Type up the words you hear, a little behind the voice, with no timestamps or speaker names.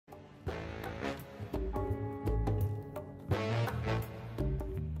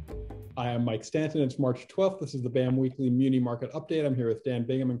Hi, I'm Mike Stanton. It's March 12th. This is the BAM Weekly Muni Market Update. I'm here with Dan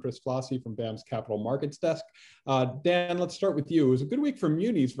Bingham and Chris Flossie from BAM's Capital Markets Desk. Dan, let's start with you. It was a good week for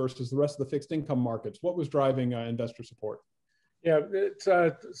munis versus the rest of the fixed income markets. What was driving investor support? Yeah, it's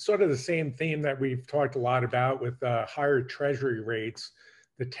sort of the same theme that we've talked a lot about with higher Treasury rates.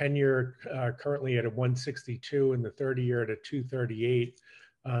 The 10-year currently at a 162 and the 30-year at a 238.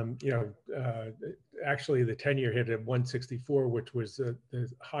 Actually the 10-year hit at 164, which was the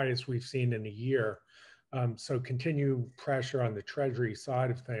highest we've seen in a year. So continue pressure on the Treasury side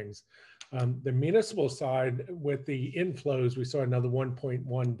of things. The municipal side, with the inflows, we saw another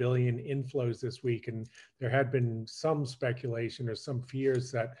 1.1 billion inflows this week, and there had been some speculation or some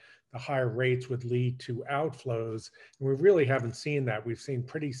fears that the higher rates would lead to outflows, and we really haven't seen that. We've seen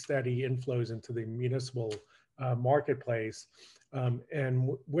pretty steady inflows into the municipal marketplace,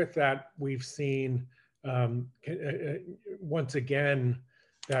 and with that, we've seen once again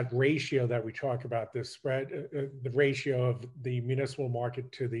that ratio that we talk about, this spread, the ratio of the municipal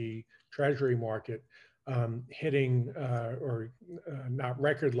market to the Treasury market hitting not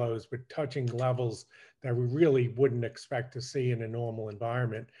record lows, but touching levels that we really wouldn't expect to see in a normal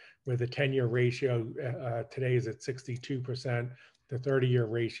environment, where the 10-year ratio today is at 62%, the 30-year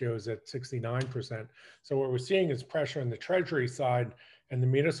ratio is at 69%. So what we're seeing is pressure on the Treasury side, and the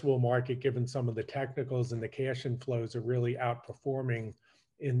municipal market, given some of the technicals and the cash inflows, are really outperforming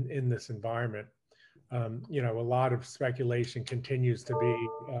in this environment. A lot of speculation continues to be,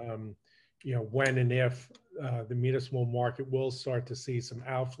 when and if the municipal market will start to see some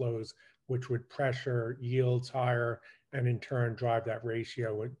outflows, which would pressure yields higher and in turn drive that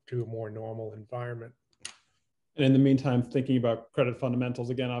ratio to a more normal environment. And in the meantime, thinking about credit fundamentals,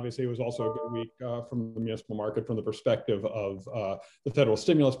 again, obviously it was also a good week from the municipal market from the perspective of the federal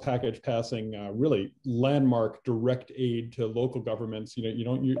stimulus package passing really landmark direct aid to local governments.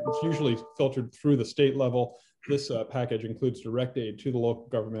 It's usually filtered through the state level. This package includes direct aid to the local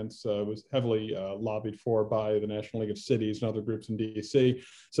governments, was heavily lobbied for by the National League of Cities and other groups in DC.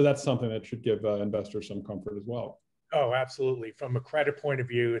 So that's something that should give investors some comfort as well. Oh, absolutely. From a credit point of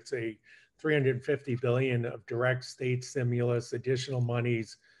view, it's a $350 billion of direct state stimulus, additional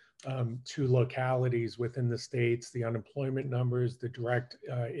monies to localities within the states, the unemployment numbers, the direct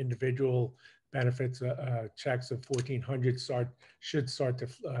individual benefits checks of $1,400 should start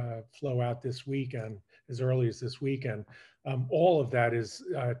to flow out this weekend, as early as this weekend. All of that is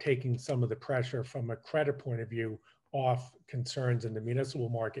taking some of the pressure from a credit point of view off concerns in the municipal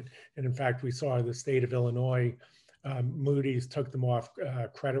market. And in fact, we saw the state of Illinois, Moody's took them off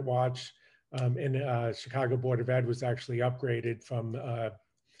credit watch. And Chicago Board of Ed was actually upgraded from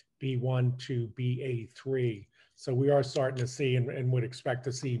B1 to BA3. So we are starting to see and would expect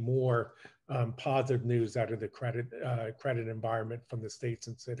to see more positive news out of the credit environment from the states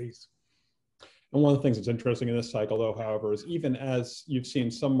and cities. And one of the things that's interesting in this cycle, though, however, is even as you've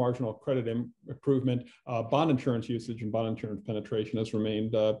seen some marginal credit improvement, bond insurance usage and bond insurance penetration has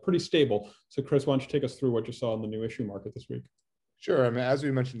remained pretty stable. So Chris, why don't you take us through what you saw in the new issue market this week? Sure. I mean, as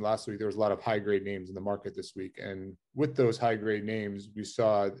we mentioned last week, there was a lot of high-grade names in the market this week. And with those high-grade names, we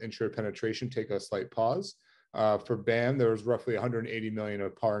saw insured penetration take a slight pause. For BAM, there was roughly 180 million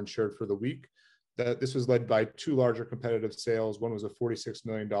of par insured for the week. This was led by two larger competitive sales. One was a $46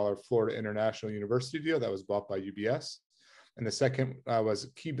 million Florida International University deal that was bought by UBS. And the second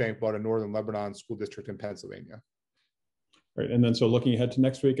was KeyBank bought a Northern Lebanon school district in Pennsylvania. Right. And then so looking ahead to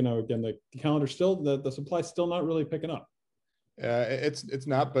next week, and again, the calendar still, the supply's still not really picking up. It's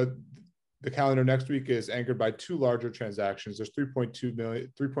not, but the calendar next week is anchored by two larger transactions. There's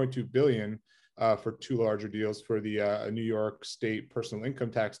 3.2 billion for two larger deals for the New York State personal income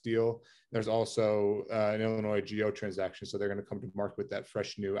tax deal. There's also an Illinois GO transaction, so they're going to come to market with that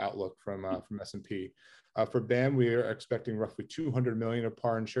fresh new outlook from S&P. For BAM, we are expecting roughly 200 million of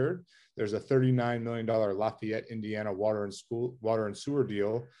par insured. There's a $39 million Lafayette, Indiana water and sewer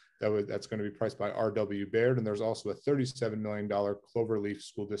deal that's going to be priced by R.W. Baird, and there's also a $37 million Cloverleaf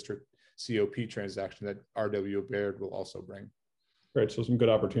School District COP transaction that R.W. Baird will also bring. Great, so some good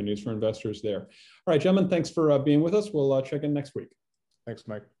opportunities for investors there. All right, gentlemen, thanks for being with us. We'll check in next week. Thanks,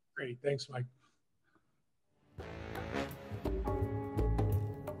 Mike. Great, thanks, Mike.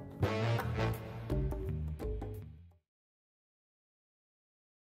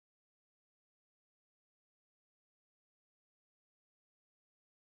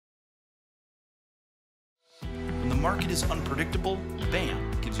 When the market is unpredictable,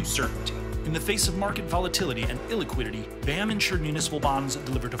 BAM gives you certainty. In the face of market volatility and illiquidity, BAM insured municipal bonds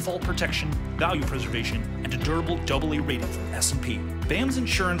deliver default protection, value preservation, and a durable AA rating from S&P. BAM's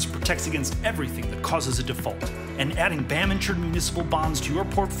insurance protects against everything that causes a default, and adding BAM insured municipal bonds to your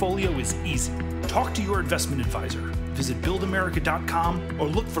portfolio is easy. Talk to your investment advisor. Visit buildamerica.com or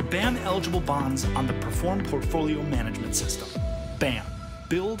look for BAM eligible bonds on the Perform Portfolio Management System. BAM.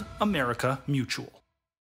 Build America Mutual.